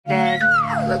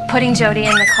putting Jody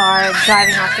in the car and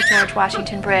driving off the George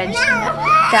Washington Bridge.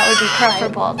 That would be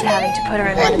preferable to having to put her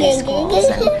in one of these schools.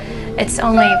 And it's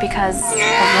only because of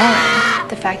Lauren,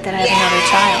 the fact that I have another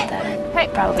child, that I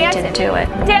probably didn't do it.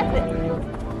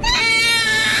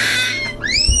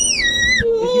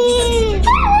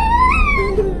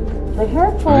 I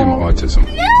am autism.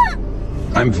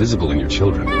 I'm visible in your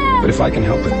children, but if I can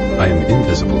help it, I am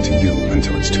invisible to you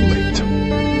until it's too late.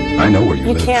 I know where you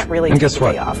live. You can't really and take guess a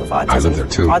what? day off of autism. I live there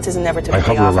too. Autism never took I a day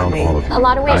hover off around of me. all of you. A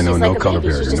lot of ways I know she's no like a color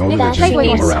baby. She's barrier, just no big religion, ass.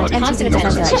 no morality, Constant no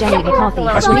attention. currency. Genuinely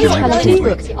I speak your language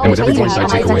fluently, and with every voice I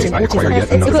take away, I acquire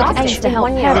yet another language. To help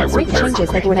I work very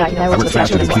quickly. I work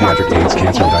faster than pediatric AIDS,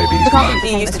 cancer, and diabetes combined.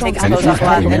 You used to take And if you're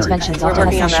happily married, interventions we're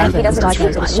working on that.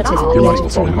 your money will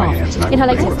fall in my hands, and I In her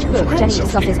will latest bankrupt you book, for my Jenny own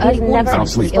discusses self-gain. early warning I don't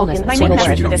signs sleep, of illness. My so main make sure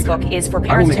goal you for don't this either. book is for I will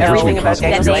parents make everything it about possible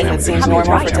getting for your something family that to seems be normal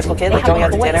without for typical example, kids, like going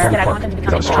out to dinner, without park,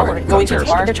 without strife, going to without the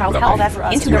park, embarrassment, all that for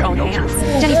us into to their have own no hands. cure.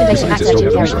 Jenny's been basing Please access to don't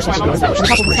care lose and yourself the to couple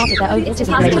started their own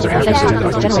institute Neighbors are half for interested in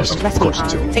generations autism, rescue. courses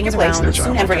too. Take your place Their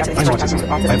child. and bring it to I'm the autism.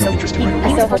 I have no interest in my And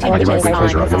so own. I derive great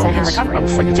pleasure out of your loneliness. I will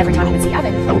fight you to the end.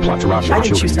 I will plot to rob your I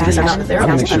didn't choose children. to visit I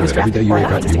will make sure that every day you wake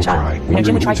up, you will cry,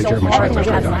 wondering if you take care of my child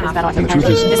after I die. And the truth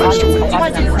is, I'm still waiting.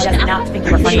 not think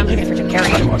you were funny even for Jim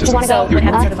Carrey. I am autism. So You when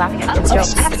know. Evan started laughing at those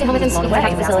jokes, I have to stay home with him so he can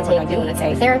have facilitate the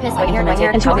therapist, and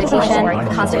medication,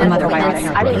 constant mother appointments.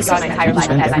 I really saw my entire life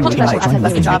as I'm Controversial outside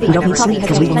of the job, he has been plenty of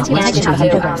education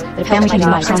programs that have Family helped can be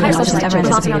much change stronger than entire autism ever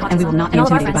anticipated, and we will not be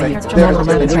intimidated by you. There are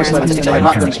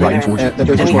not demonstrating that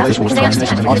there's a correlation with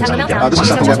transmission and autism. This is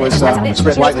something that was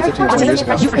spread widely 15 or 20 years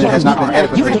ago, and it has not been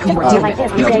adequately revealed to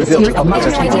the public.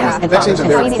 Vaccines are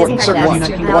very important, certain ones,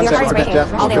 the ones that prevent death.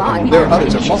 There are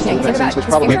others, multiple vaccines, which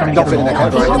probably don't fit in that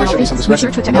category, and there should be some discretion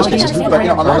in those cases. But a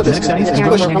lot of this is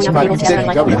pushed by the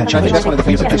big government, and I think that's one of the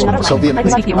things that people so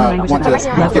vehemently want to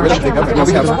get rid of the big government.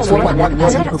 We have 4.1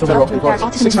 million federal employees,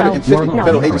 650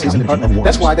 federal agencies in the department.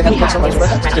 That's why they haven't put so much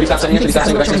pressure. Should he stop saying it? Should he stop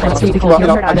saying vaccines?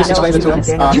 Well, I just explained it to him.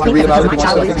 You can read about it if you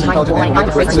want to. I think he's intelligent and make a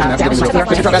great decision after giving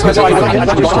it. That's why I like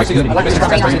Mr.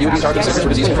 Trump asking you, these are the Centers for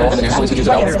Disease Control and the National Institutes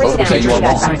of Health. Both of them say you are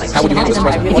wrong. How would you handle this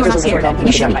question? if you were not scared,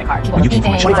 you should my car.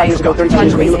 25 years ago, 35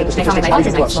 years ago, you look at the statistics,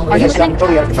 everything was. It has gotten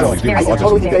totally out of control. I am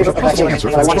totally in favor of vaccines.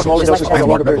 I want smaller doses for a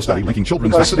longer period of time. linking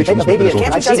children's Because they take a baby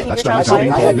and I've seen it. That's I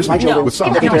had my children with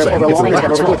some. taken care of over a long period,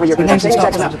 over 2 or 3 years. You take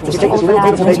this little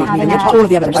beautiful baby and you take all of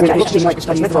the evidence. I mean, it's just like a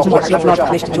study for a whole life.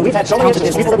 We've had so many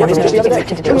instances. People that were just the other day.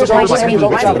 2 years old, 6 years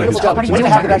old, child, beautiful child. When they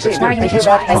have the vaccine, they hear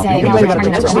back. You blame it on the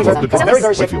very,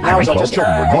 very sick. Now he's autistic.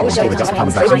 All of a sudden, it's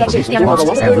common vaccines. Same with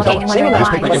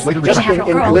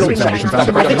in little vaccines. I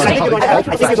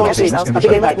think you're going to see. I think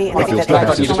they might me. I think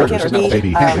that he's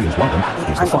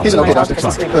an okay doctor.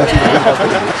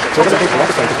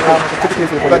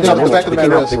 But no, the fact of the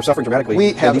matter is, they were suffering dramatically.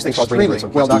 we have extremely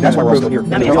well documented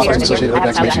problems associated with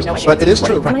vaccinations. But it is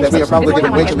true that we are probably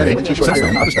giving way too many in too short a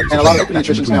period. And a lot of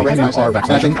pediatricians now recognize that.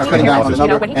 And I think are cutting down on the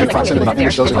number and proximity in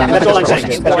which those are done. That's all I'm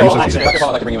saying. That's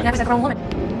all I'm saying.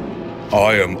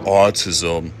 I am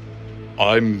autism.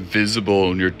 I'm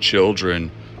visible in your children,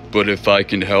 but if I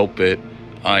can help it,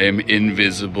 I am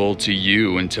invisible to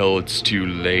you until it's too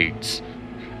late.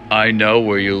 I know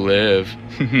where you live,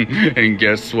 and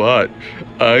guess what?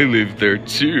 I live there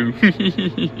too.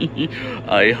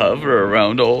 I hover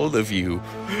around all of you.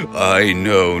 I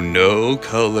know no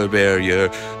color barrier,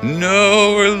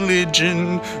 no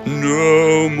religion,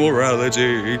 no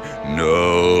morality,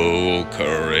 no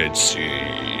currency.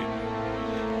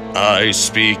 I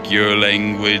speak your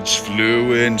language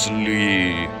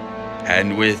fluently,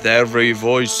 and with every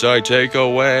voice I take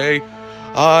away,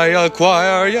 I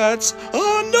acquire yet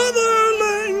another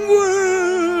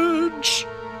language.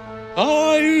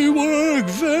 I work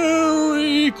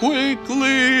very quickly.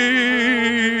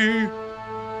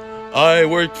 I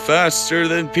work faster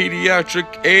than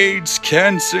pediatric AIDS,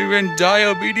 cancer, and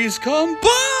diabetes combined.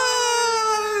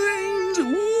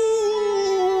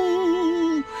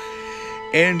 Ooh.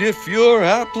 And if you're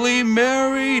happily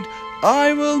married,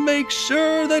 I will make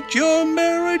sure that your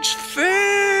marriage fails.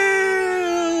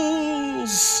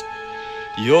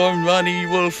 Your money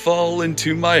will fall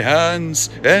into my hands,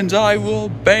 and I will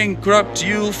bankrupt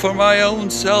you for my own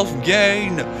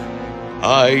self-gain.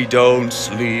 I don't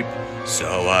sleep,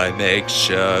 so I make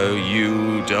sure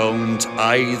you don't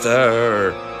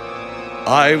either.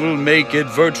 I will make it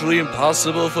virtually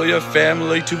impossible for your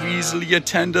family to easily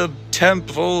attend a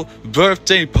temple,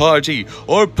 birthday party,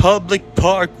 or public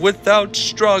park without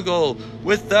struggle,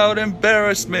 without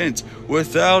embarrassment,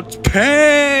 without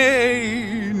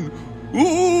pain.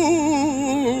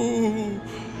 Ooh,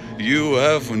 you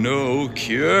have no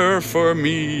cure for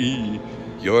me.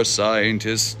 Your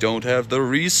scientists don't have the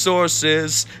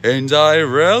resources, and I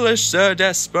relish their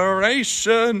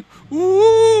desperation.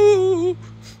 Ooh.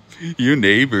 Your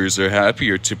neighbors are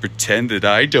happier to pretend that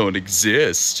I don't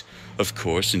exist. Of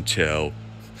course, until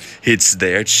it's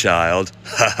their child.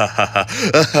 I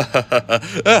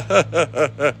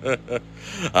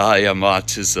am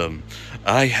autism.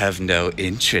 I have no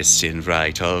interest in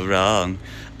right or wrong.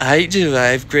 I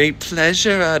derive great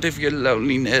pleasure out of your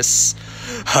loneliness.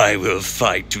 I will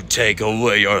fight to take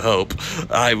away your hope.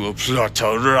 I will plot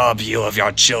to rob you of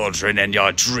your children and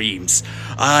your dreams.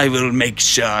 I will make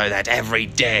sure that every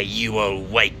day you will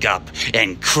wake up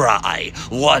and cry,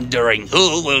 wondering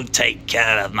who will take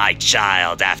care of my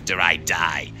child after I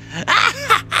die.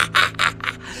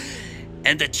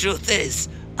 And the truth is,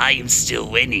 I am still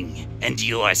winning, and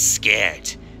you are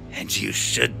scared. And you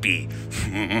should be.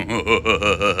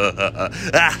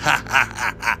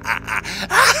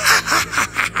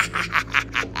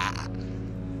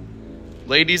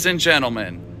 Ladies and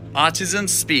gentlemen, Autism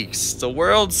Speaks, the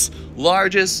world's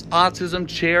largest autism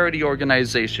charity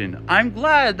organization. I'm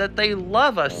glad that they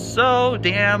love us so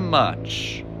damn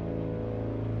much.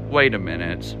 Wait a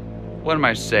minute. What am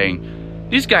I saying?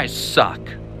 These guys suck.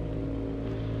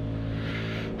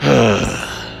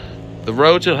 The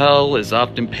road to hell is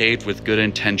often paved with good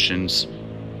intentions.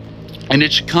 And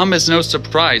it should come as no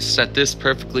surprise that this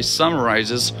perfectly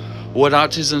summarizes what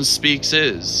Autism Speaks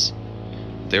is.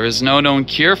 There is no known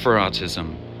cure for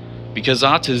autism, because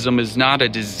autism is not a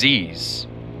disease,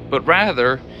 but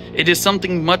rather, it is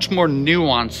something much more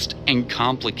nuanced and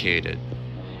complicated.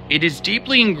 It is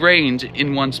deeply ingrained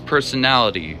in one's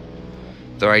personality,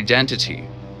 their identity.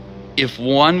 If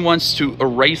one wants to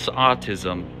erase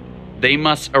autism, they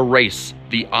must erase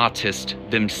the autist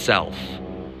themselves.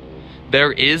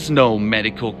 There is no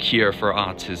medical cure for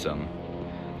autism.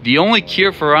 The only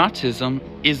cure for autism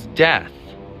is death.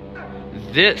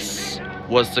 This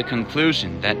was the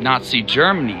conclusion that Nazi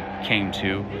Germany came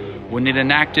to when it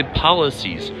enacted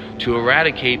policies to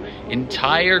eradicate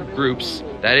entire groups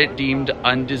that it deemed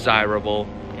undesirable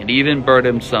and even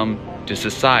burdensome to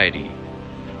society.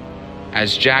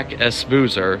 As Jack S.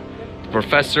 Boozer,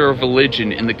 professor of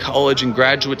religion in the College and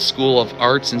Graduate School of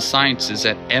Arts and Sciences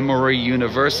at Emory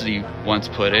University once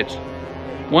put it,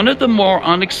 one of the more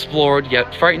unexplored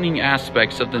yet frightening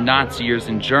aspects of the Nazi years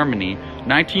in Germany,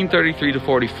 1933 to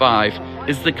 45,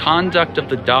 is the conduct of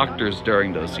the doctors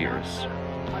during those years.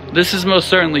 This is most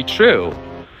certainly true,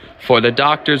 for the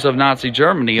doctors of Nazi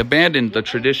Germany abandoned the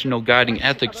traditional guiding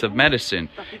ethics of medicine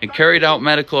and carried out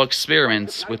medical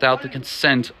experiments without the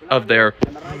consent of their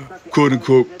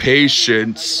quote-unquote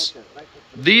patients.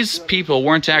 These people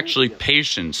weren't actually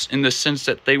patients in the sense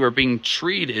that they were being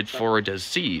treated for a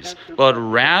disease, but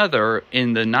rather,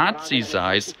 in the Nazis'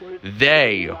 eyes,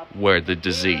 they were the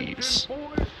disease.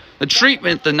 The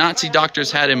treatment the Nazi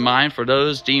doctors had in mind for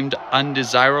those deemed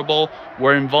undesirable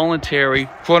were involuntary,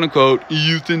 quote-unquote,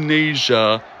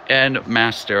 euthanasia and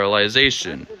mass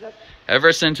sterilization.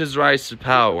 Ever since his rise to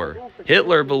power,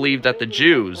 Hitler believed that the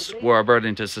Jews were a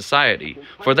burden to society,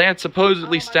 for they had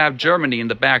supposedly stabbed Germany in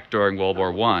the back during World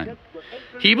War I.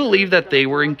 He believed that they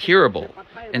were incurable,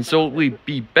 and so it would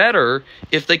be better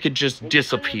if they could just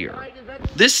disappear.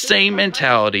 This same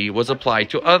mentality was applied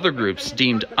to other groups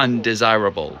deemed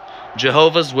undesirable: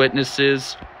 Jehovah's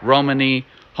Witnesses, Romani,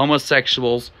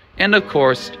 homosexuals, and of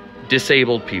course,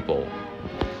 disabled people.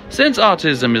 Since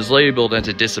autism is labeled as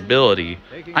a disability,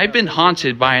 I've been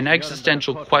haunted by an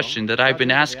existential question that I've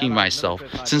been asking myself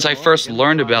since I first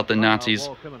learned about the Nazis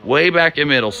way back in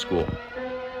middle school.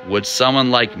 Would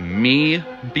someone like me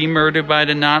be murdered by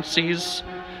the Nazis?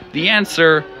 The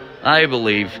answer, I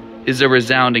believe, is a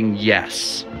resounding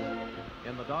yes.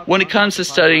 When it comes to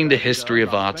studying the history of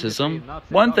autism,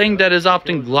 one thing that is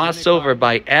often glossed over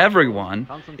by everyone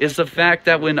is the fact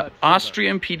that when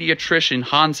Austrian pediatrician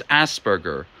Hans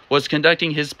Asperger was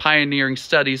conducting his pioneering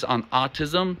studies on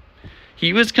autism,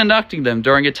 he was conducting them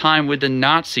during a time when the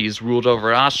Nazis ruled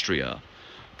over Austria.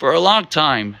 For a long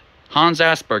time, Hans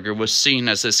Asperger was seen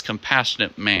as this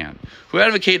compassionate man who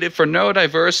advocated for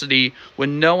neurodiversity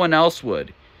when no one else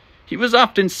would. He was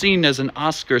often seen as an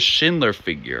Oskar Schindler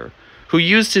figure who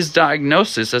used his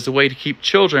diagnosis as a way to keep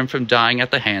children from dying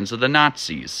at the hands of the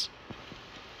Nazis.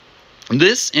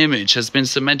 This image has been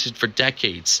cemented for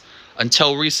decades,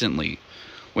 until recently,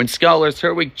 when scholars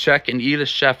Herwig Czech and Edith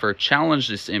Schaeffer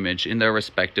challenged this image in their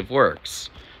respective works.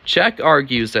 Czech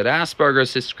argues that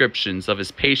Asperger's descriptions of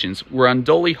his patients were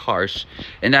unduly harsh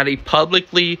and that he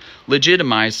publicly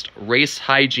legitimized race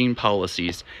hygiene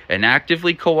policies and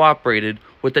actively cooperated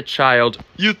with the child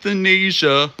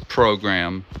euthanasia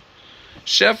program.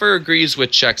 Sheffer agrees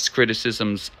with Czech's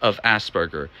criticisms of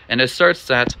Asperger and asserts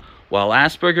that while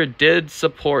Asperger did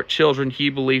support children he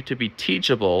believed to be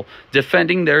teachable,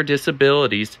 defending their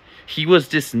disabilities, he was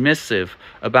dismissive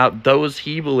about those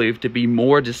he believed to be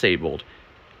more disabled,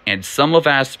 and some of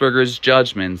Asperger's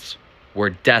judgments were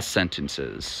death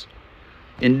sentences.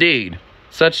 Indeed,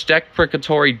 such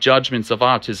deprecatory judgments of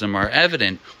autism are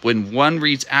evident when one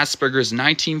reads Asperger's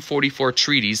 1944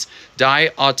 treatise Die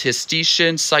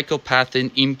autistischen Psychopathen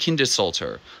im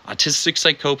Kindesalter, Autistic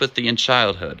Psychopathy in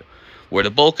Childhood, where the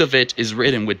bulk of it is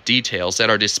written with details that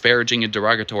are disparaging and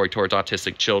derogatory towards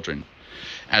autistic children.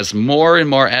 As more and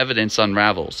more evidence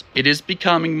unravels, it is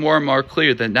becoming more and more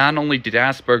clear that not only did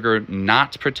Asperger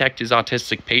not protect his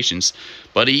autistic patients,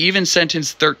 but he even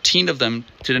sentenced 13 of them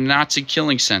to the Nazi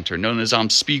killing center known as Am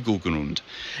Spiegelgrund,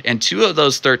 and 2 of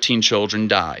those 13 children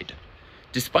died.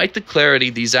 Despite the clarity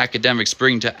these academics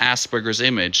bring to Asperger's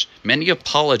image, many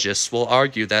apologists will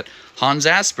argue that Hans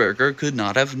Asperger could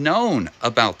not have known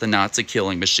about the Nazi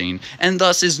killing machine and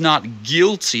thus is not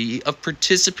guilty of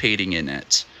participating in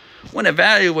it. When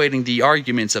evaluating the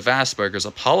arguments of Asperger's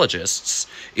apologists,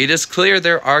 it is clear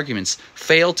their arguments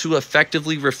fail to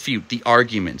effectively refute the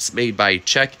arguments made by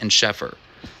Czech and Sheffer.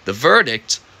 The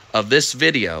verdict of this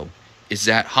video is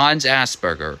that Hans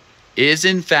Asperger is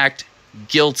in fact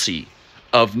guilty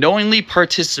of knowingly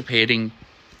participating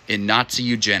in Nazi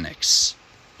eugenics.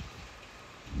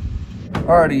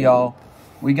 Alrighty, y'all.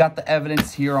 We got the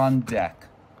evidence here on deck.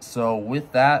 So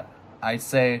with that, I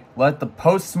say, let the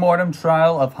post-mortem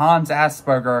trial of Hans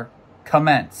Asperger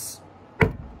commence.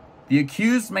 The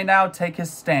accused may now take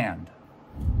his stand.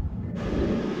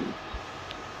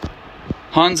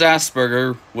 Hans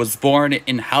Asperger was born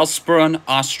in Hausbrunn,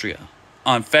 Austria,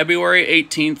 on February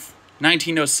 18th,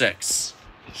 1906.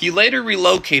 He later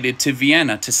relocated to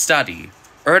Vienna to study,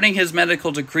 earning his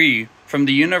medical degree from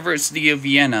the University of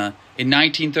Vienna in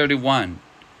 1931.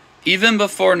 Even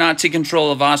before Nazi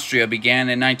control of Austria began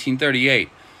in 1938,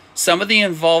 some of the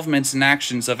involvements and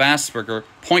actions of Asperger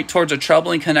point towards a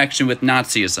troubling connection with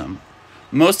Nazism.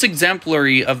 Most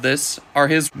exemplary of this are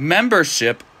his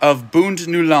membership of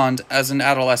Bund-Nu-Land as an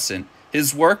adolescent,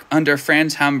 his work under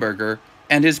Franz Hamburger,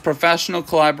 and his professional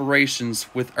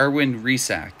collaborations with Erwin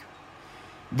Riesack.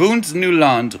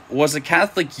 Bund-Nu-Land was a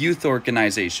Catholic youth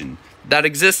organization that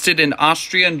existed in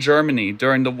Austria and Germany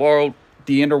during the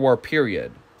interwar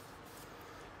period.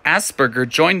 Asperger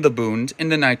joined the Bund in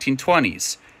the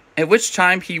 1920s, at which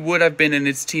time he would have been in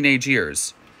his teenage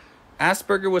years.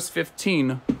 Asperger was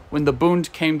 15 when the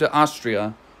Bund came to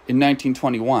Austria in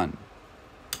 1921.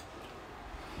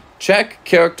 Czech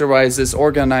characterized this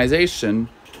organization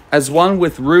as one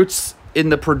with roots in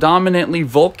the predominantly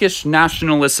Volkish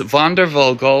nationalist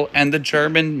Wandervogel and the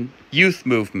German youth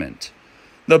movement.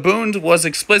 The Bund was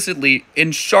explicitly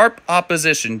in sharp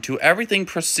opposition to everything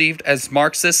perceived as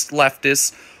Marxist,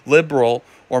 leftist, liberal,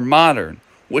 or modern,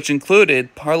 which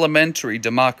included parliamentary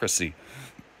democracy.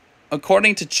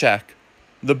 According to Czech,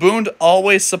 the Bund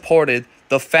always supported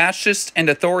the fascist and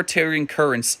authoritarian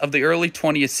currents of the early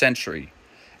 20th century.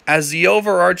 As the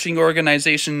overarching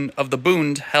organization of the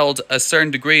Bund held a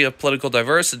certain degree of political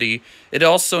diversity, it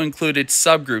also included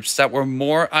subgroups that were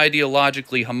more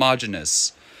ideologically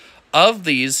homogeneous. Of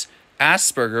these,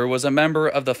 Asperger was a member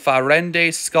of the Fahrende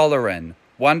Scholaren,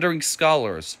 Wandering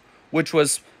Scholars, which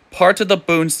was part of the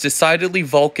Bund's decidedly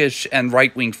Volkish and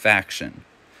right-wing faction.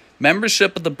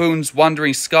 Membership of the Bund's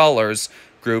Wandering Scholars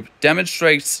group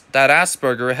demonstrates that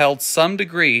Asperger held some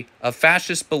degree of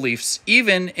fascist beliefs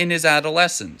even in his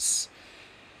adolescence.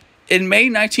 In May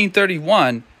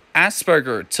 1931,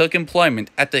 Asperger took employment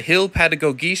at the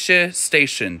Hilpädagogische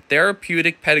Station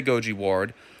Therapeutic Pedagogy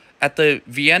Ward at the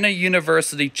Vienna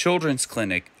University Children's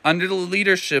Clinic under the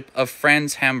leadership of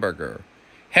Franz Hamburger.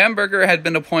 Hamburger had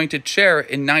been appointed chair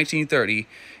in 1930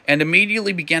 and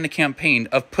immediately began a campaign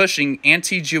of pushing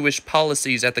anti-Jewish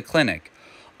policies at the clinic.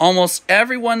 Almost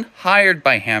everyone hired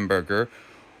by Hamburger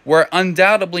were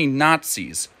undoubtedly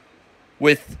Nazis,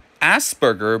 with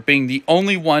Asperger being the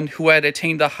only one who had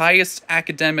attained the highest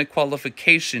academic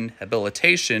qualification,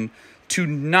 habilitation, to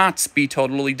not be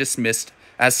totally dismissed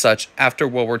as such after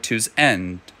World War II's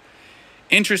end.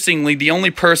 Interestingly, the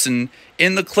only person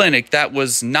in the clinic that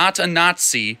was not a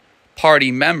Nazi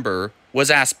party member was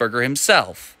Asperger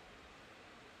himself.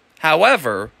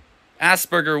 However,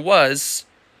 Asperger was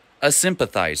a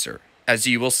sympathizer, as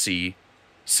you will see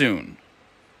soon.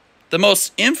 The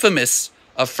most infamous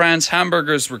of Franz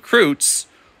Hamburger's recruits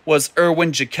was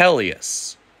Erwin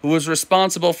Jekelius, who was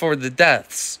responsible for the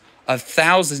deaths of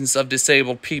thousands of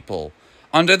disabled people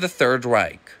under the Third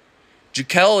Reich.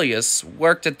 Jekelius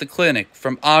worked at the clinic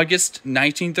from August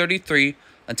 1933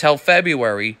 until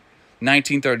February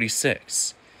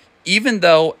 1936. Even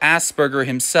though Asperger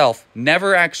himself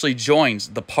never actually joined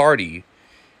the party,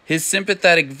 his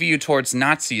sympathetic view towards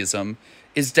Nazism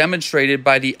is demonstrated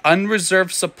by the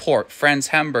unreserved support Franz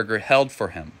Hamburger held for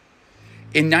him.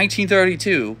 In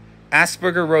 1932,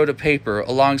 Asperger wrote a paper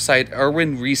alongside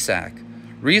Erwin Riesack.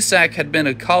 Riesack had been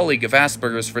a colleague of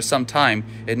Asperger's for some time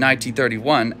in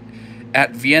 1931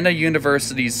 at Vienna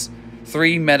University's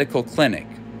III Medical Clinic.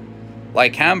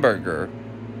 Like Hamburger,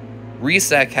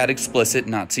 Riesack had explicit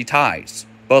Nazi ties,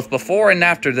 both before and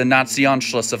after the Nazi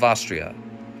Anschluss of Austria.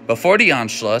 Before the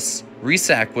Anschluss,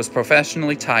 Riesack was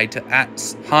professionally tied to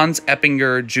Hans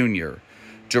Eppinger Jr.,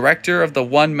 director of the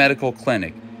One Medical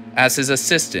Clinic, as his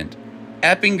assistant.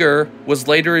 Eppinger was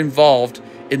later involved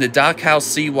in the Dachau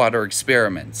seawater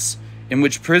experiments, in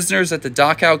which prisoners at the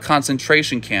Dachau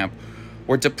concentration camp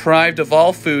were deprived of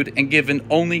all food and given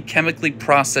only chemically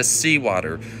processed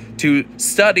seawater to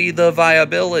study the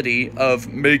viability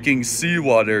of making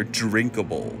seawater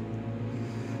drinkable.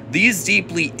 These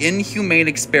deeply inhumane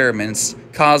experiments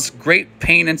caused great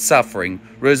pain and suffering,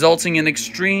 resulting in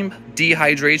extreme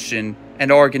dehydration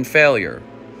and organ failure.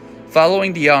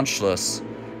 Following the Anschluss,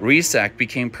 Riesack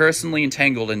became personally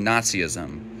entangled in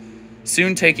Nazism,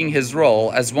 soon taking his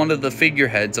role as one of the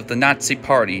figureheads of the Nazi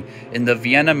Party in the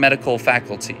Vienna medical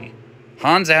faculty.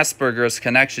 Hans Asperger's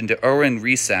connection to Erwin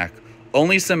Riesack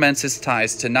only cements his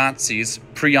ties to Nazis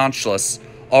pre-Anschluss,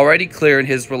 already clear in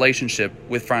his relationship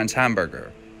with Franz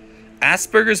Hamburger.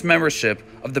 Asperger's membership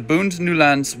of the Bund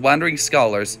Neuland's Wandering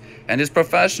Scholars and his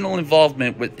professional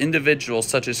involvement with individuals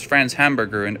such as Franz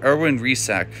Hamburger and Erwin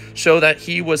Riesack show that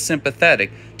he was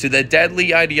sympathetic to the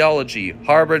deadly ideology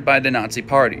harbored by the Nazi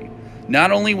Party,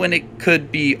 not only when it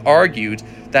could be argued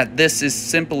that this is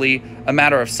simply a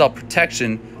matter of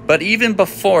self-protection, but even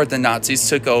before the Nazis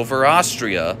took over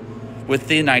Austria with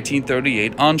the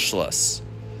 1938 Anschluss.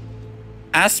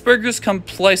 Asperger's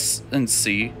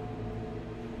complacency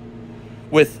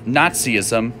with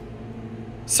Nazism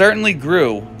certainly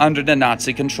grew under the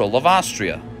Nazi control of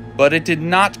Austria, but it did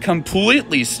not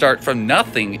completely start from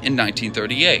nothing in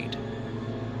 1938.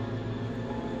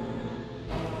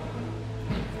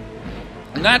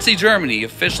 Nazi Germany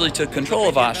officially took control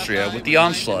of Austria with the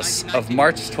Anschluss of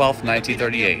March 12,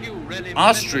 1938.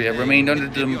 Austria remained under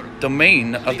the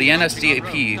domain of the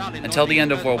NSDAP until the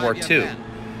end of World War II,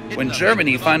 when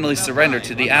Germany finally surrendered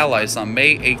to the Allies on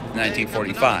May 8,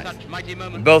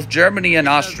 1945. In both Germany and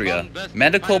Austria,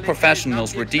 medical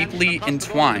professionals were deeply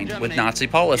entwined with Nazi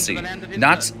policy,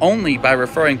 not only by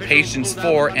referring patients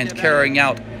for and carrying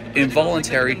out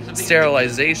involuntary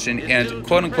sterilization and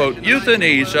quote-unquote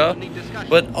euthanasia,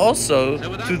 but also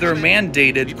through their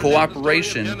mandated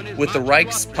cooperation with the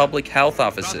Reich's public health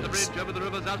offices.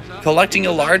 Collecting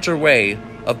a large array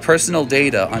of personal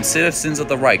data on citizens of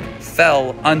the Reich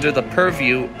fell under the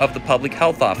purview of the public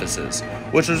health offices,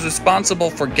 which was responsible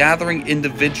for gathering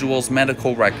individuals'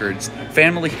 medical records,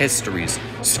 family histories,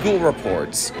 school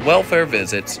reports, welfare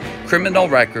visits, criminal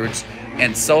records,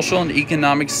 and social and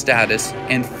economic status,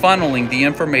 and funneling the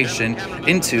information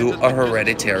into a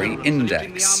hereditary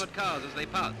index.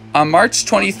 On March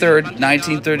 23,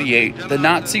 1938, the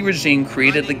Nazi regime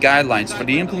created the guidelines for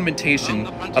the implementation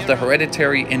of the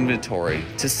hereditary inventory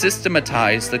to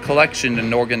systematize the collection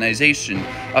and organization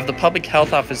of the public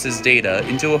health office's data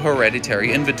into a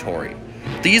hereditary inventory.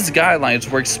 These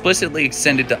guidelines were explicitly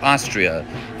extended to Austria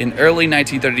in early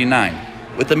 1939,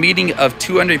 with a meeting of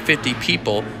 250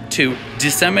 people to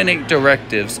disseminate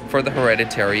directives for the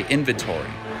hereditary inventory.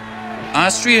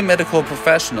 Austrian medical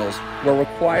professionals were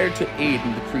required to aid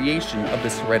in the creation of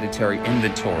this hereditary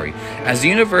inventory, as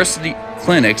university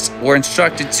clinics were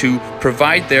instructed to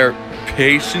provide their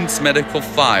patients' medical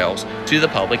files to the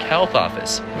public health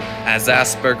office. As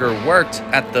Asperger worked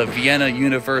at the Vienna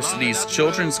University's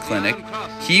children's clinic,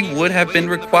 he would have been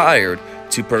required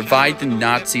to provide the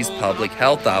Nazis' public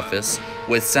health office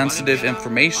with sensitive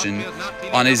information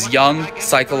on his young,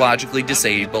 psychologically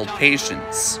disabled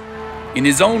patients. In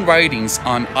his own writings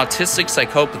on autistic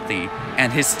psychopathy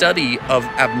and his study of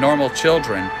abnormal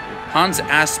children, Hans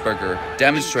Asperger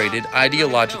demonstrated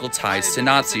ideological ties to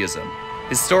Nazism.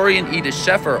 Historian Edith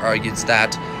Schaeffer argues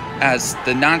that, as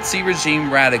the Nazi regime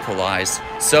radicalized,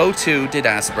 so too did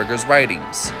Asperger's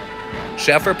writings.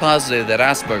 Schaeffer posited that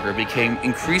Asperger became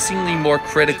increasingly more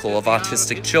critical of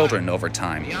autistic children over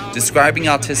time, describing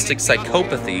autistic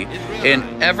psychopathy in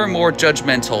ever more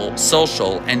judgmental,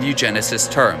 social, and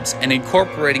eugenicist terms, and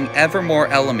incorporating ever more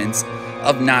elements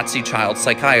of Nazi child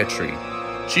psychiatry.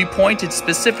 She pointed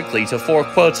specifically to 4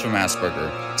 quotes from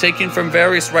Asperger, taken from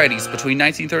various writings between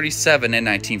 1937 and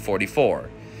 1944.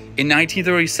 In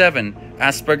 1937,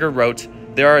 Asperger wrote,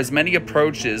 there are as many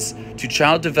approaches to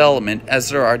child development as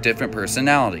there are different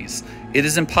personalities. It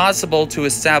is impossible to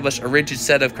establish a rigid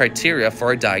set of criteria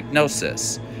for a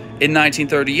diagnosis. In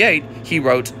 1938, he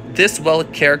wrote, "This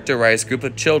well-characterized group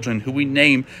of children who we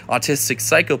name autistic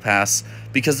psychopaths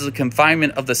because of the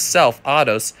confinement of the self,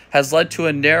 autos, has led to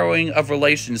a narrowing of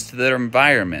relations to their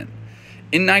environment."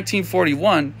 In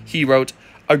 1941, he wrote,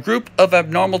 "A group of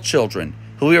abnormal children,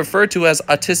 who we refer to as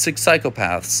autistic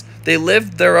psychopaths, they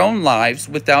lived their own lives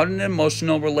without an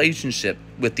emotional relationship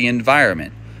with the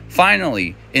environment."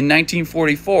 Finally, in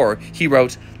 1944, he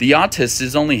wrote, "The autist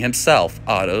is only himself,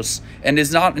 autos, and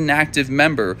is not an active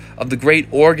member of the great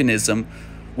organism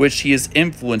which he is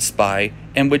influenced by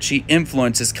and which he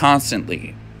influences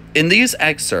constantly." In these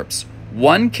excerpts,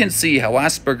 one can see how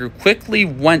Asperger quickly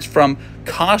went from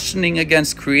cautioning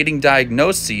against creating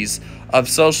diagnoses of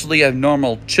socially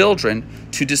abnormal children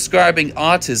to describing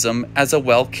autism as a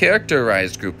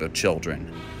well-characterized group of children.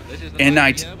 In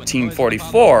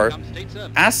 1944,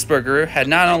 Asperger had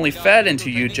not only fed into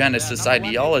eugenicist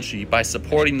ideology by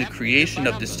supporting the creation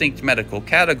of distinct medical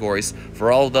categories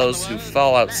for all those who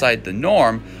fell outside the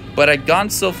norm, but had gone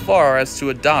so far as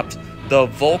to adopt the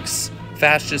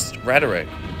Volksfascist rhetoric,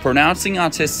 pronouncing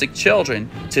autistic children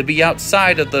to be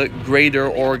outside of the greater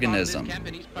organism.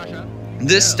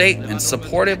 This statement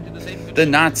supported the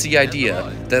Nazi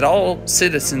idea that all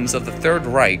citizens of the Third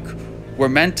Reich were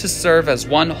meant to serve as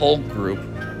one whole group,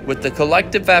 with the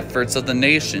collective efforts of the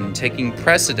nation taking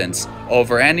precedence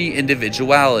over any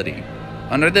individuality.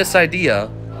 Under this idea,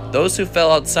 those who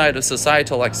fell outside of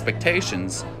societal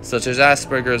expectations, such as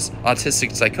Asperger's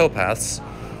autistic psychopaths,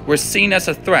 were seen as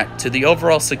a threat to the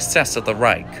overall success of the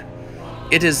Reich.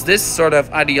 It is this sort of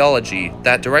ideology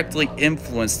that directly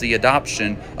influenced the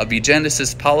adoption of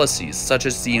eugenicist policies such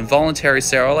as the involuntary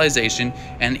sterilization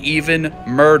and even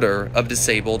murder of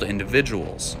disabled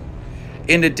individuals.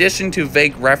 In addition to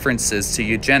vague references to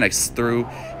eugenics through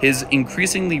his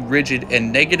increasingly rigid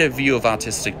and negative view of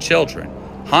autistic children,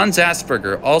 Hans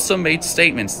Asperger also made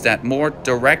statements that more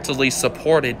directly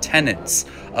supported tenets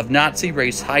of Nazi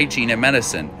race hygiene and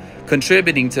medicine,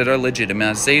 contributing to their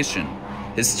legitimization.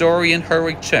 Historian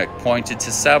Herwig Chick pointed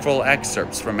to several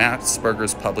excerpts from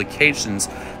Asperger's publications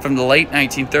from the late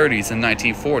 1930s and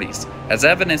 1940s as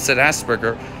evidence that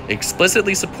Asperger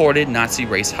explicitly supported Nazi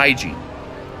race hygiene.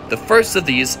 The first of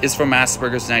these is from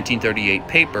Asperger's 1938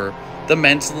 paper, The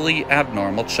Mentally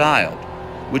Abnormal Child,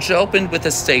 which opened with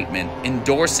a statement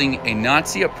endorsing a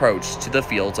Nazi approach to the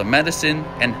fields of medicine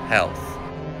and health.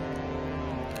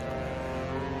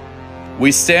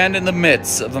 "We stand in the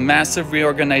midst of a massive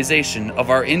reorganization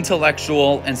of our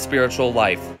intellectual and spiritual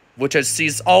life, which has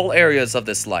seized all areas of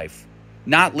this life,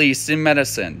 not least in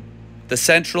medicine. The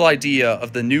central idea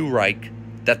of the new Reich,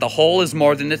 that the whole is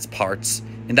more than its parts,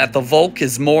 and that the Volk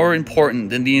is more important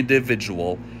than the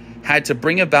individual, had to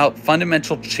bring about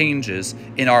fundamental changes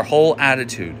in our whole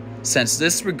attitude, since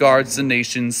this regards the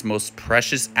nation's most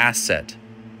precious asset,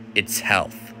 its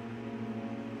health."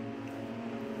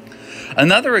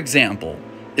 Another example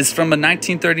is from a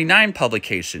 1939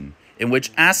 publication in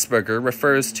which Asperger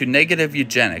refers to negative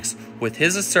eugenics with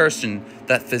his assertion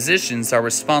that physicians are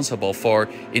responsible for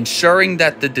ensuring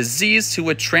that the diseased who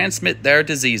would transmit their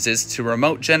diseases to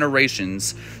remote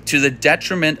generations to the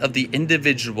detriment of the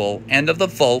individual and of the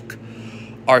Volk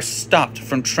are stopped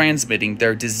from transmitting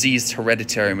their diseased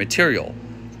hereditary material.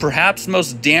 Perhaps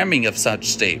most damning of such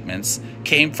statements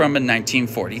came from a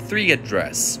 1943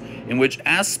 address, in which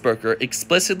Asperger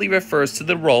explicitly refers to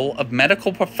the role of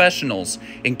medical professionals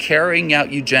in carrying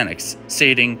out eugenics,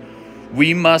 stating,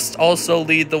 "We must also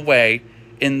lead the way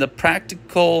in the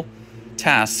practical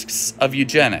tasks of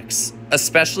eugenics,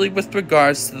 especially with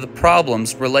regards to the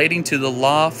problems relating to the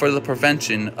law for the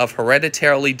prevention of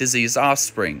hereditarily diseased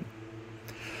offspring.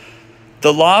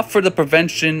 The law for the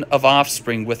prevention of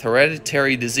offspring with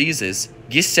hereditary diseases,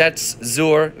 Gesetz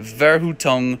zur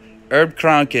Verhütung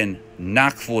erbkranken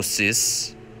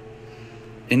Nachwuchses,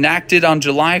 enacted on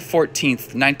July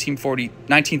 14th,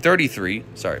 1933,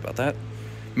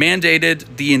 mandated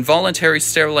the involuntary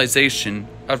sterilization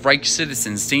of Reich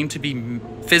citizens deemed to be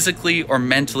physically or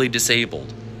mentally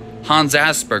disabled. Hans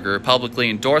Asperger publicly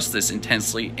endorsed this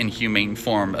intensely inhumane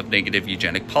form of negative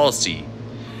eugenic policy.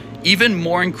 Even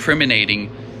more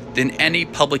incriminating than any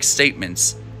public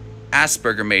statements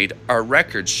Asperger made are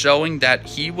records showing that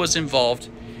he was involved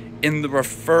in the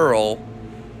referral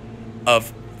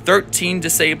of 13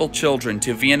 disabled children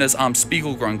to Vienna's Am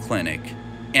Spiegelgrund Clinic,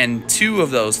 and 2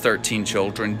 of those 13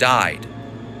 children died.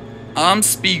 Am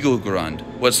Spiegelgrund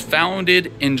was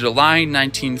founded in July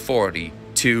 1940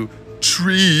 to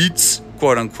treat,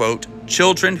 quote-unquote,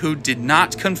 children who did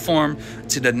not conform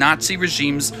to the Nazi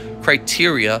regime's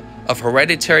criteria of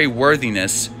hereditary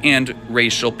worthiness and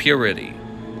racial purity.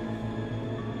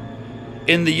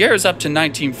 In the years up to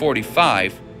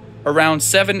 1945, around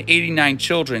 789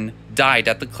 children died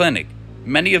at the clinic,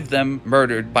 many of them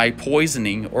murdered by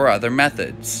poisoning or other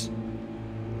methods.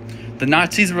 The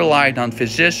Nazis relied on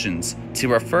physicians to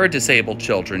refer disabled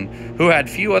children who had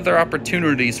few other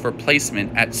opportunities for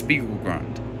placement at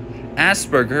Spiegelgrund.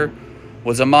 Asperger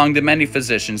was among the many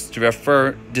physicians to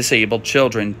refer disabled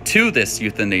children to this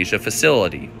euthanasia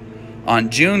facility. On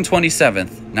June 27,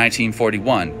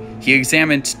 1941, he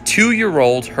examined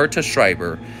 2-year-old Herta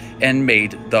Schreiber and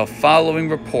made the following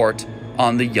report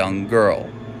on the young girl.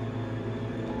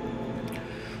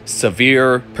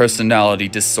 Severe personality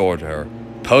disorder,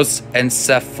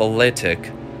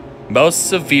 post-encephalitic, most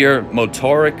severe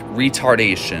motoric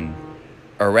retardation,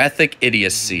 erratic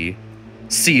idiocy,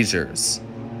 seizures.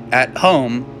 At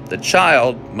home, the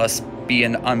child must be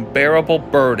an unbearable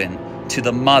burden to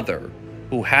the mother,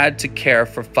 who had to care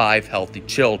for 5 healthy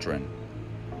children.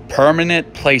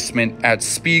 Permanent placement at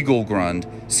Spiegelgrund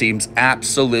seems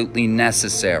absolutely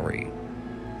necessary.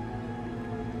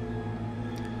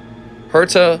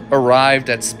 Herta arrived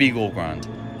at Spiegelgrund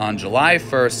on July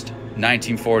 1st,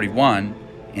 1941,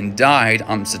 and died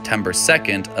on September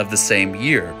 2nd of the same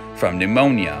year from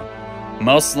pneumonia,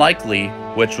 most likely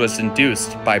which was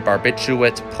induced by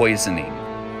barbiturate poisoning.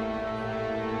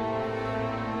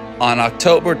 On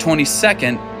October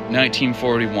 22nd,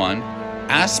 1941,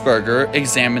 Asperger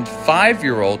examined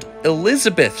 5-year-old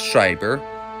Elizabeth Schreiber,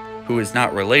 who is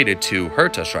not related to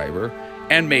Herta Schreiber,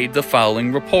 and made the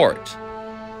following report.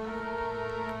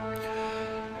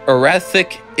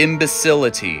 Erratic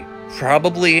imbecility,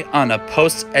 probably on a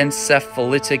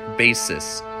post-encephalitic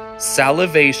basis,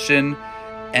 salivation,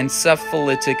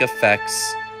 encephalitic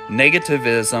effects,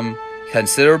 negativism,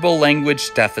 considerable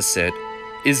language deficit,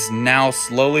 is now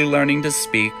slowly learning to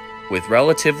speak with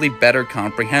relatively better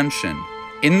comprehension.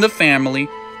 In the family,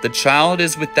 the child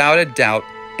is without a doubt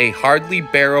a hardly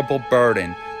bearable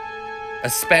burden,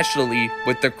 especially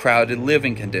with the crowded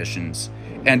living conditions,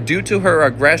 and due to her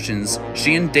aggressions,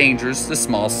 she endangers the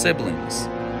small siblings.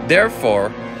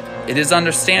 Therefore, it is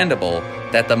understandable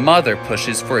that the mother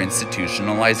pushes for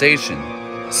institutionalization.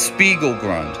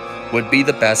 Spiegelgrund would be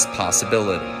the best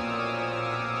possibility.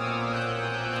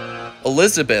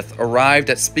 Elizabeth arrived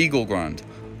at Spiegelgrund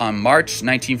on March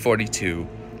 1942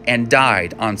 and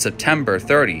died on September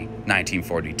 30,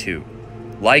 1942,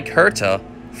 like Herta,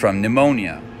 from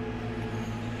pneumonia.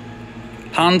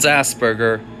 Hans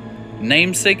Asperger,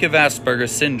 namesake of Asperger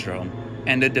syndrome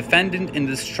and a defendant in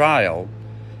this trial,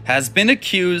 has been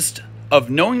accused of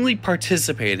knowingly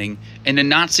participating in a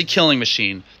Nazi killing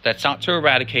machine that sought to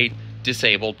eradicate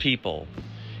disabled people.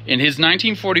 In his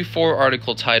 1944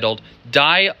 article titled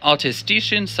Die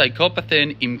autistischen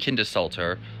Psychopathen im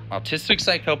Kindesalter, Autistic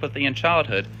Psychopathy in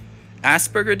Childhood,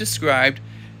 Asperger described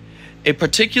a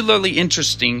particularly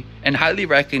interesting and highly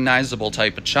recognizable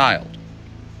type of child.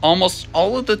 Almost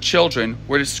all of the children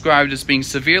were described as being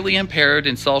severely impaired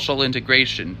in social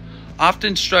integration,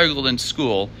 often struggled in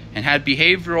school, and had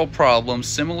behavioral problems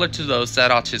similar to those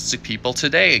that autistic people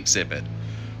today exhibit.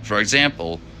 For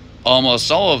example,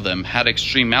 almost all of them had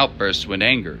extreme outbursts when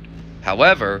angered.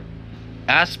 However,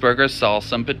 Asperger saw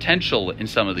some potential in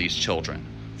some of these children.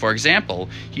 For example,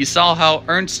 he saw how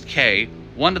Ernst K.,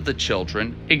 one of the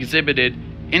children, exhibited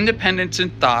independence in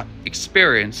thought,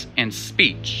 experience, and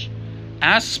speech.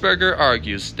 Asperger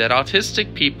argues that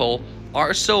autistic people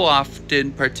are so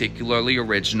often particularly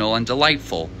original and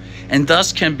delightful, and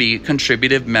thus can be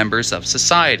contributive members of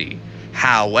society.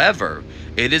 However,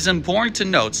 it is important to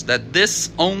note that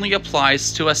this only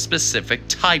applies to a specific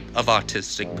type of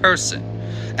autistic person,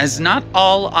 as not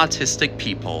all autistic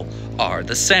people are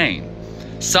the same.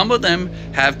 Some of them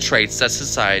have traits that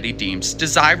society deems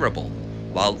desirable,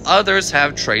 while others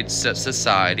have traits that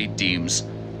society deems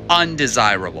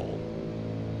undesirable.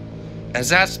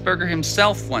 As Asperger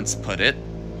himself once put it,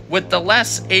 with the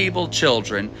less able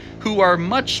children, who are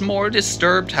much more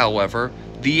disturbed, however,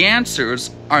 the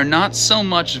answers are not so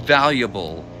much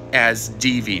valuable as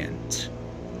deviant.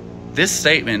 This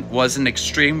statement was an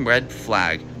extreme red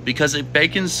flag because it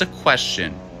beckons the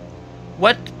question,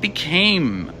 what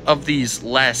became of these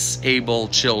less able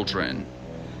children?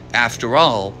 After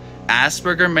all,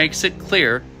 Asperger makes it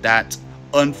clear that,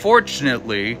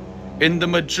 unfortunately, in the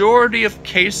majority of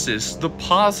cases, the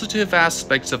positive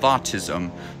aspects of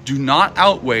autism do not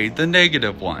outweigh the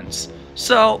negative ones.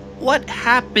 So, what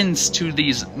happens to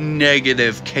these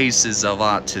negative cases of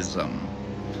autism?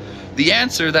 The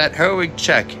answer that Herwig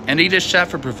Czech and Edith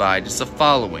Schaeffer provide is the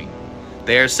following.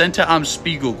 they are sent to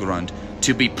Spiegelgrund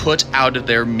to be put out of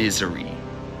their misery.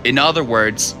 In other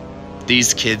words,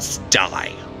 these kids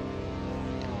die.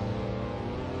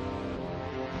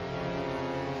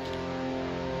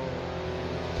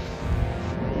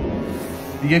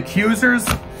 The accusers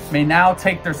may now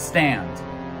take their stand.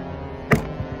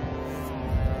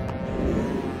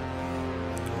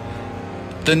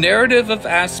 The narrative of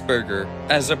Asperger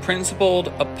as a principled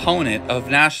opponent of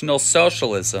National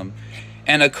Socialism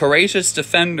and a courageous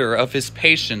defender of his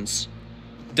patients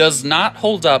does not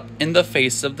hold up in the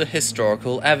face of the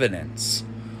historical evidence.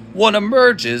 What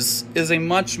emerges is a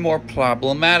much more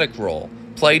problematic role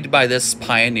played by this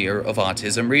pioneer of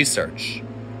autism research.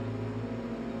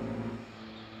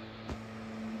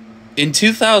 In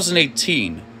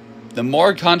 2018, the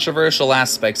more controversial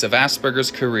aspects of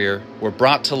Asperger's career were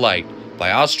brought to light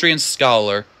by Austrian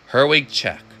scholar Herwig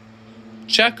Czech.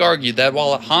 Czech argued that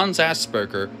while Hans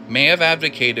Asperger may have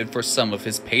advocated for some of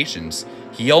his patients,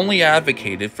 he only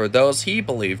advocated for those he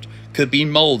believed could be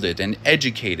molded and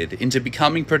educated into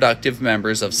becoming productive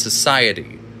members of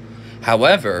society.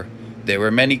 However, there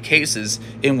were many cases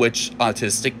in which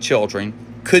autistic children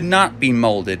could not be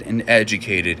molded and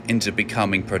educated into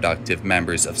becoming productive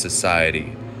members of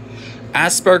society.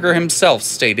 Asperger himself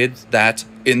stated that,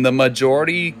 in the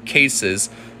majority cases,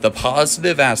 the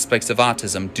positive aspects of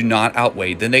autism do not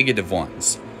outweigh the negative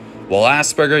ones. While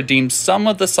Asperger deemed some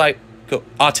of the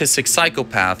autistic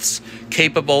psychopaths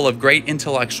capable of great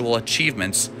intellectual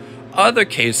achievements, other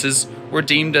cases were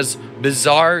deemed as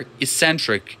bizarre,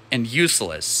 eccentric, and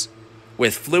useless,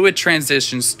 with fluid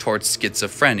transitions towards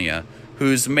schizophrenia,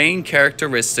 whose main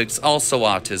characteristics also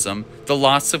autism, the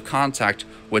loss of contact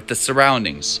with the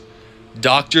surroundings.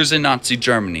 Doctors in Nazi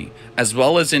Germany, as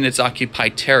well as in its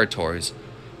occupied territories,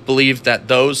 believed that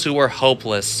those who were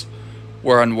hopeless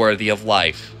were unworthy of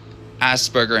life.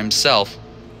 Asperger himself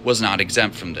was not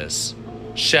exempt from this.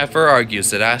 Scheffer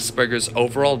argues that Asperger's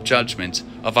overall judgment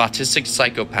of autistic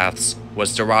psychopaths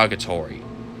was derogatory.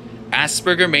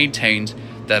 Asperger maintained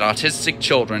that autistic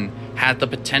children had the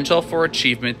potential for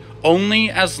achievement only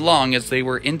as long as they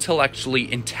were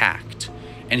intellectually intact,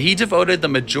 and he devoted the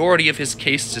majority of his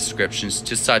case descriptions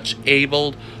to such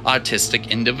abled autistic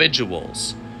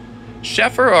individuals.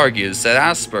 Scheffer argues that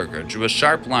Asperger drew a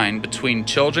sharp line between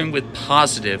children with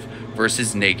positive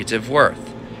versus negative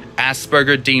worth.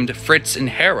 Asperger deemed Fritz and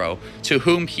Harrow, to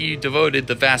whom he devoted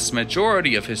the vast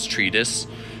majority of his treatise,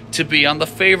 to be on the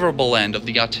favorable end of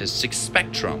the autistic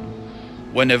spectrum.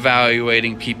 When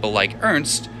evaluating people like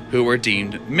Ernst, who were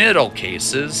deemed middle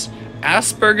cases,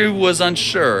 Asperger was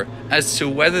unsure as to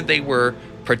whether they were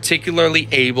particularly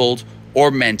abled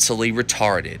or mentally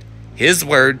retarded. His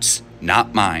words,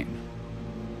 not mine.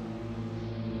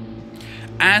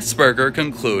 Asperger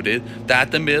concluded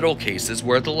that the middle cases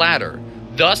were the latter,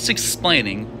 thus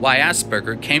explaining why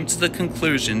Asperger came to the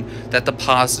conclusion that the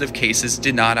positive cases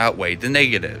did not outweigh the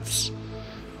negatives.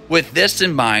 With this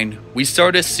in mind, we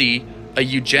start to see a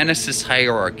eugenicist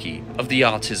hierarchy of the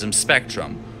autism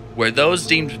spectrum, where those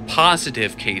deemed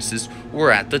positive cases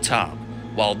were at the top,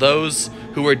 while those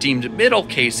who were deemed middle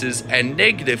cases and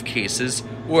negative cases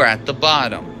were at the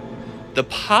bottom. The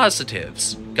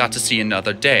positives got to see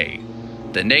another day.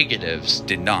 The negatives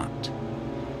did not.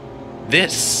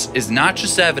 This is not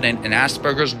just evident in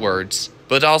Asperger's words,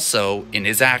 but also in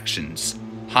his actions.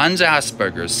 Hans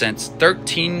Asperger sent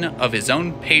 13 of his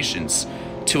own patients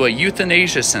to a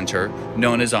euthanasia center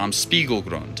known as Am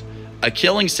Spiegelgrund, a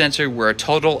killing center where a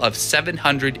total of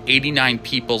 789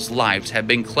 people's lives have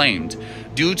been claimed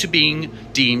due to being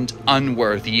deemed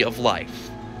unworthy of life.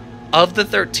 Of the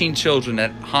 13 children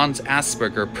that Hans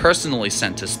Asperger personally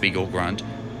sent to Spiegelgrund,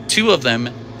 2 of them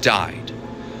died.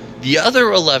 The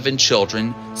other 11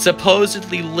 children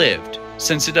supposedly lived,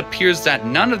 since it appears that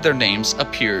none of their names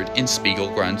appeared in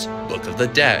Spiegelgrund's Book of the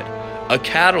Dead, a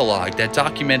catalog that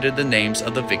documented the names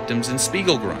of the victims in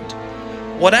Spiegelgrund.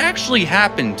 What actually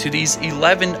happened to these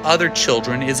 11 other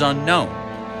children is unknown.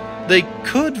 They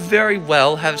could very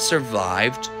well have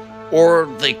survived, or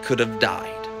they could have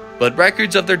died, but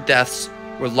records of their deaths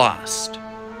were lost.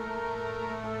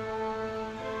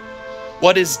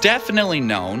 What is definitely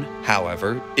known,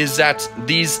 however, is that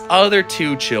these other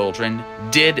 2 children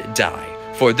did die,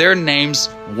 for their names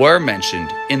were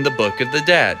mentioned in the Book of the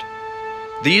Dead.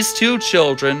 These 2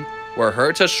 children were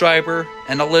Herta Schreiber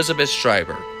and Elizabeth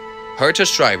Schreiber. Herta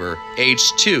Schreiber,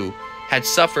 aged 2, had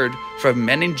suffered from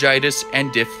meningitis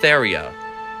and diphtheria,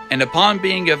 and upon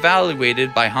being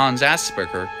evaluated by Hans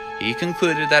Asperger, he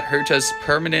concluded that Herta's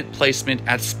permanent placement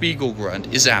at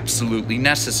Spiegelgrund is absolutely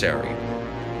necessary.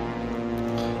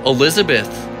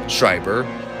 Elizabeth Schreiber,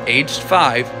 aged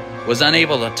 5, was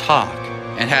unable to talk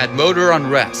and had motor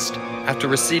unrest after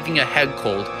receiving a head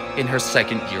cold in her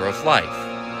second year of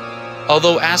life.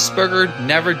 Although Asperger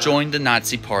never joined the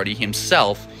Nazi Party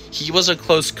himself, he was a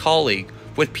close colleague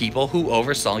with people who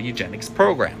oversaw eugenics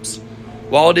programs.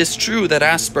 While it is true that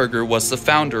Asperger was the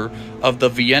founder of the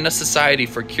Vienna Society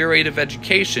for Curative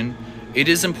Education, it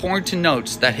is important to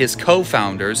note that his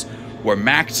co-founders were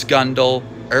Max Gundel,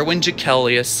 Erwin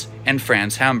Jekelius, and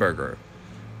Franz Hamburger.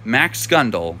 Max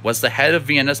Gundel was the head of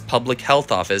Vienna's public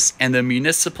health office and the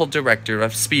municipal director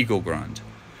of Spiegelgrund.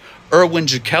 Erwin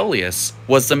Jekelius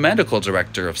was the medical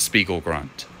director of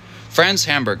Spiegelgrund. Franz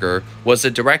Hamburger was the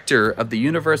director of the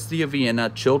University of Vienna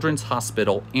Children's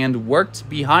Hospital and worked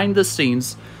behind the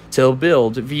scenes to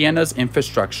build Vienna's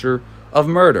infrastructure of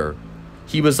murder.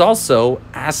 He was also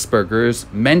Asperger's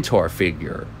mentor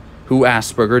figure, who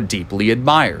Asperger deeply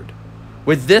admired.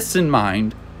 With this in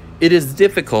mind, it is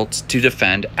difficult to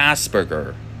defend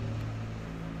Asperger.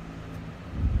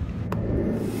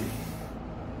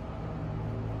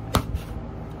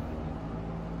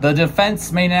 The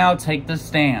defense may now take the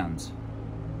stand.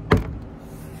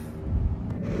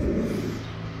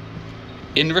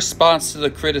 In response to the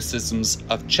criticisms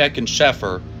of Czech and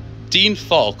Scheffer, Dean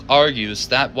Falk argues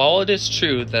that while it is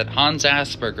true that Hans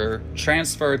Asperger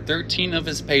transferred 13 of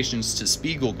his patients to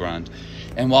Spiegelgrund,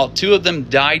 and while 2 of them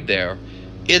died there,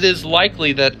 it is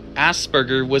likely that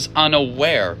Asperger was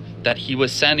unaware that he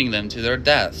was sending them to their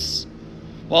deaths.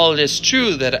 While it is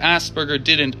true that Asperger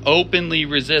didn't openly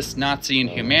resist Nazi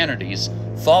inhumanities,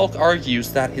 Falk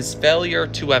argues that his failure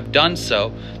to have done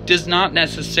so does not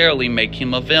necessarily make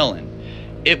him a villain.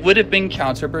 It would have been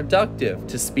counterproductive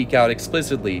to speak out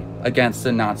explicitly against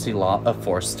the Nazi law of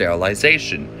forced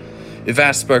sterilization. If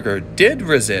Asperger did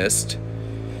resist,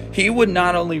 he would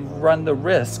not only run the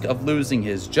risk of losing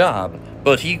his job,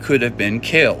 but he could have been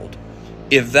killed.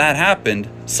 If that happened,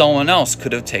 someone else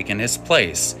could have taken his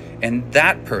place, and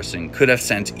that person could have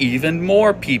sent even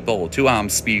more people to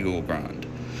Spiegelgrund.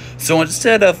 So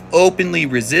instead of openly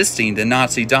resisting the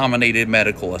Nazi-dominated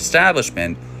medical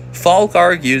establishment, Falk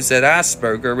argues that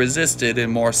Asperger resisted in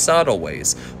more subtle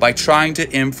ways by trying to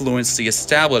influence the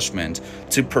establishment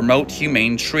to promote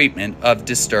humane treatment of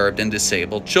disturbed and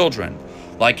disabled children,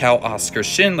 like how Oskar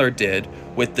Schindler did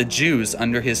with the Jews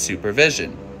under his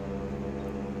supervision.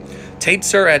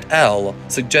 Taitzer et al.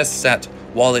 Suggests that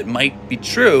while it might be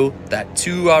true that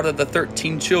 2 out of the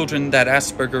 13 children that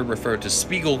Asperger referred to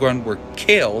Spiegelgrund were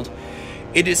killed,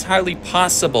 it is highly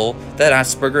possible that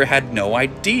Asperger had no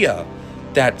idea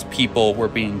that people were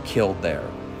being killed there.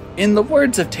 In the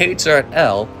words of Taitzer et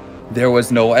al., there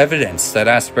was no evidence that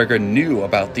Asperger knew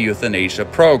about the euthanasia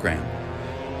program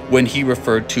when he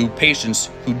referred to patients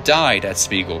who died at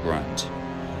Spiegelgrund.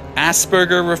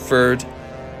 Asperger referred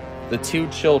the 2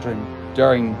 children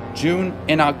during June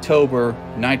and October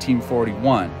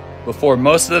 1941, before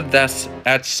most of the deaths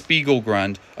at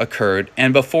Spiegelgrund occurred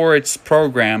and before its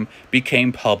program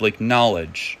became public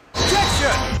knowledge.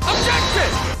 Objection! Objection!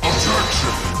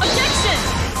 Objection! Objection!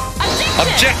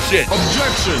 Objection!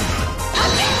 Objection!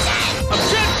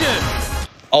 Objection!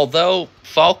 Although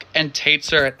Falk and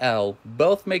Taitzer et al.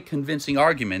 Both make convincing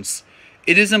arguments,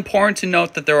 it is important to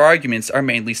note that their arguments are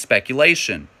mainly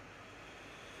speculation.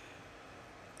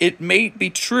 It may be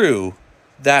true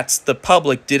that the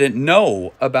public didn't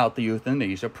know about the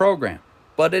euthanasia program,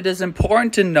 but it is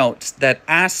important to note that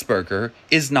Asperger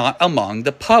is not among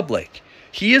the public.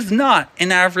 He is not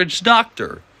an average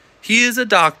doctor. He is a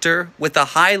doctor with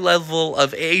a high level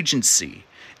of agency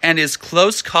and is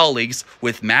close colleagues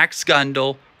with Max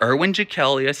Gundel, Erwin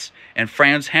Jekelius, and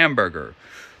Franz Hamburger,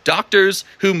 doctors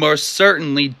who most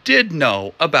certainly did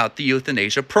know about the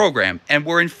euthanasia program and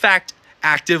were in fact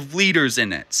active leaders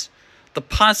in it. The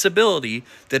possibility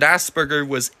that Asperger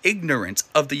was ignorant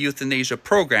of the euthanasia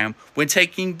program when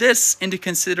taking this into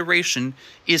consideration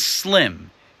is slim,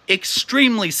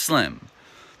 extremely slim.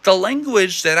 The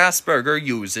language that Asperger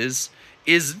uses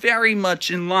is very much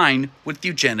in line with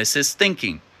eugenicist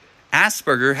thinking.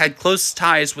 Asperger had close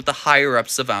ties with the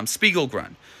higher-ups of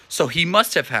Spiegelgrund, so he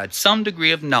must have had some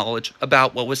degree of knowledge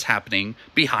about what was happening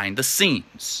behind the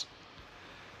scenes.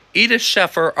 Edith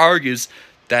Scheffer argues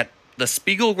that the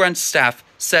Spiegelgrund staff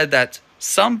said that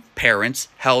some parents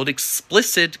held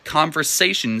explicit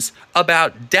conversations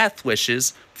about death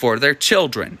wishes for their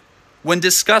children. When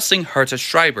discussing Herta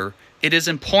Schreiber, it is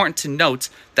important to note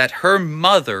that her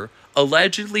mother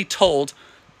allegedly told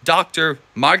Dr.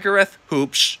 Margaret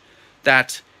Hupsch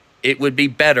that it would be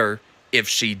better if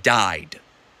she died.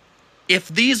 If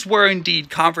these were indeed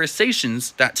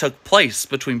conversations that took place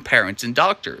between parents and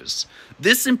doctors,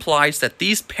 this implies that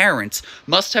these parents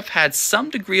must have had some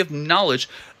degree of knowledge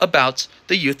about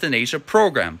the euthanasia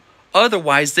program,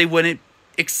 Otherwise, they wouldn't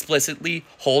explicitly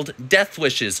hold death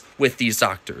wishes with these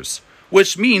doctors,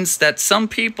 which means that some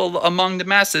people among the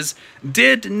masses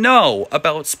did know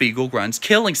about Spiegel-Grund's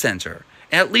killing center,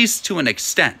 at least to an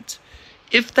extent.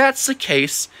 If that's the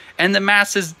case, and the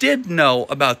masses did know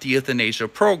about the euthanasia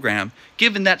program,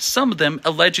 given that some of them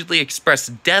allegedly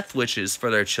expressed death wishes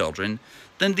for their children,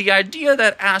 then the idea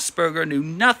that Asperger knew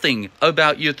nothing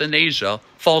about euthanasia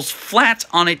falls flat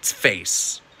on its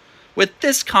face. With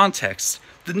this context,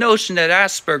 the notion that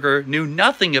Asperger knew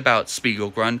nothing about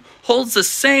Spiegel-Grund holds the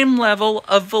same level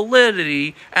of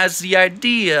validity as the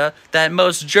idea that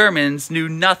most Germans knew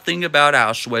nothing about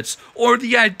Auschwitz, or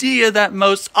the idea that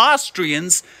most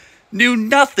Austrians knew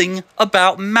nothing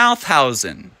about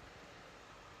Mauthausen.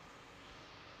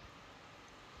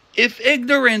 If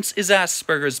ignorance is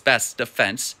Asperger's best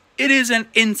defense, it is an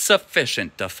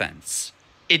insufficient defense.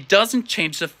 It doesn't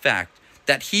change the fact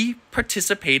that he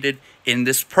participated in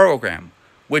this program,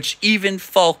 which even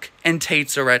Falk and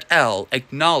Taitzer et al.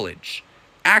 Acknowledge.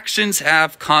 Actions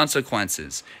have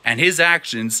consequences, and his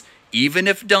actions, even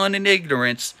if done in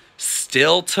ignorance,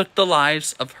 still took the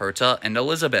lives of Herta and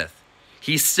Elizabeth.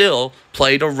 He still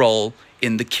played a role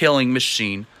in the killing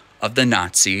machine of the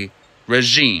Nazi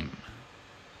regime.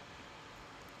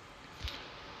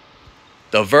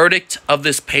 The verdict of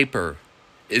this paper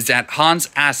is that Hans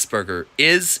Asperger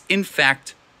is, in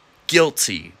fact,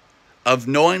 guilty of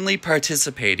knowingly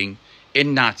participating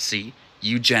in Nazi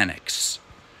eugenics.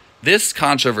 This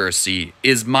controversy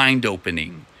is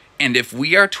mind-opening, and if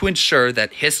we are to ensure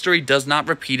that history does not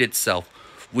repeat itself,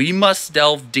 we must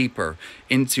delve deeper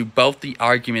into both the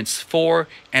arguments for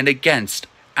and against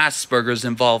Asperger's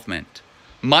involvement.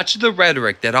 Much of the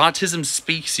rhetoric that Autism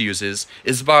Speaks uses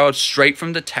is borrowed straight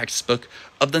from the textbook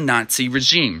of the Nazi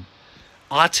regime.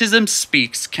 Autism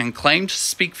Speaks can claim to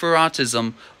speak for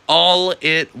autism all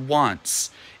it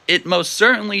wants. It most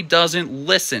certainly doesn't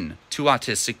listen to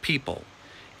autistic people.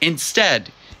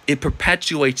 Instead, it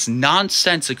perpetuates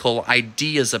nonsensical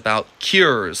ideas about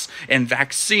cures and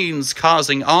vaccines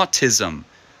causing autism.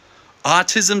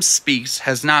 Autism Speaks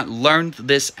has not learned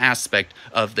this aspect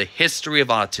of the history of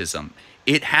autism.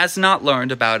 It has not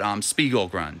learned about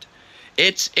Spiegel-Grund.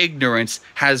 Its ignorance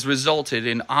has resulted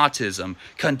in autism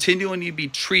continuing to be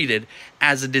treated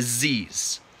as a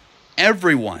disease.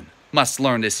 Everyone must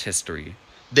learn this history.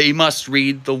 They must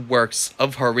read the works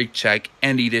of Huricek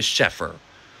and Edith Schaeffer.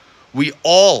 We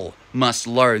all must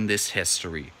learn this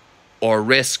history, or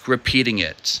risk repeating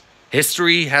it.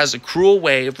 History has a cruel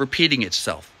way of repeating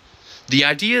itself. The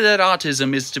idea that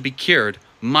autism is to be cured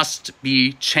must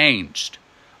be changed.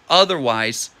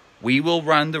 Otherwise, we will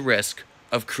run the risk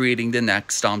of creating the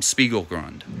next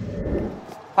Spiegel-Grund.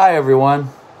 Hi everyone,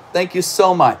 thank you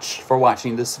so much for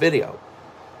watching this video.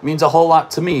 It means a whole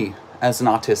lot to me as an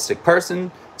autistic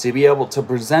person to be able to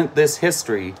present this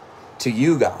history to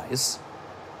you guys.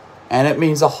 And it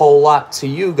means a whole lot to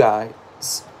you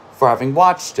guys for having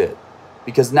watched it,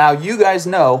 because now you guys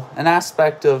know an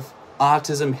aspect of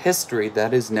autism history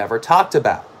that is never talked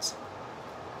about.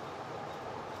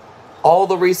 All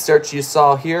the research you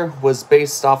saw here was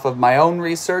based off of my own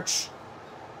research,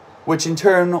 which in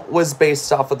turn was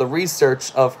based off of the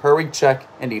research of Huricek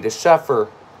and Edith Schaeffer,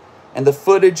 and the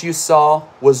footage you saw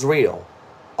was real.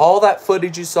 All that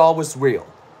footage you saw was real.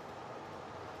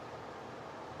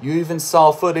 You even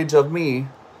saw footage of me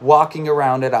walking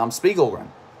around at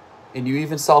Spiegel-Grund, and you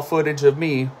even saw footage of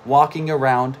me walking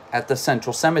around at the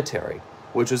Central Cemetery,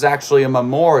 which was actually a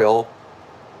memorial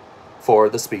for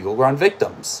the Spiegel-Grund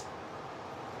victims.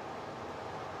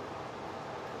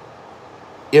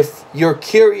 If you're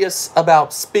curious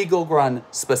about Spiegel-Grund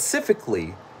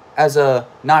specifically as a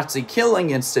Nazi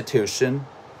killing institution,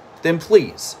 then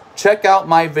please check out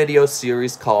my video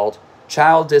series called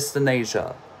Child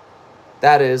Dystonasia.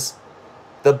 That is,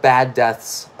 the bad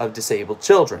deaths of disabled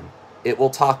children. It will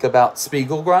talk about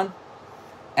Spiegel-Grund,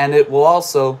 and it will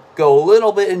also go a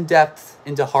little bit in depth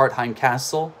into Hartheim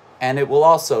Castle, and it will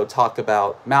also talk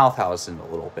about Mauthausen a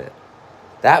little bit.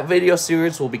 That video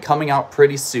series will be coming out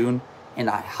pretty soon, and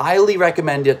I highly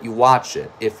recommend that you watch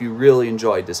it if you really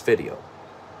enjoyed this video.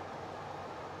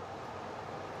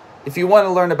 If you want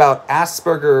to learn about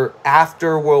Asperger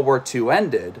after World War II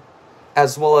ended,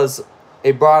 as well as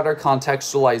a broader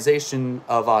contextualization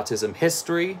of autism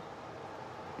history,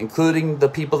 including the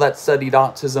people that studied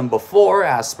autism before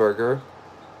Asperger,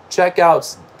 check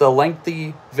out the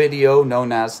lengthy video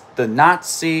known as the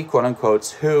Nazi,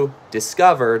 quote-unquote, who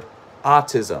discovered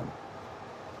autism.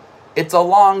 It's a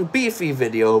long, beefy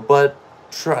video, but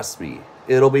trust me,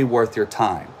 it'll be worth your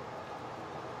time.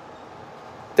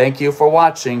 Thank you for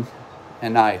watching,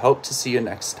 and I hope to see you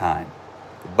next time.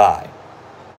 Goodbye.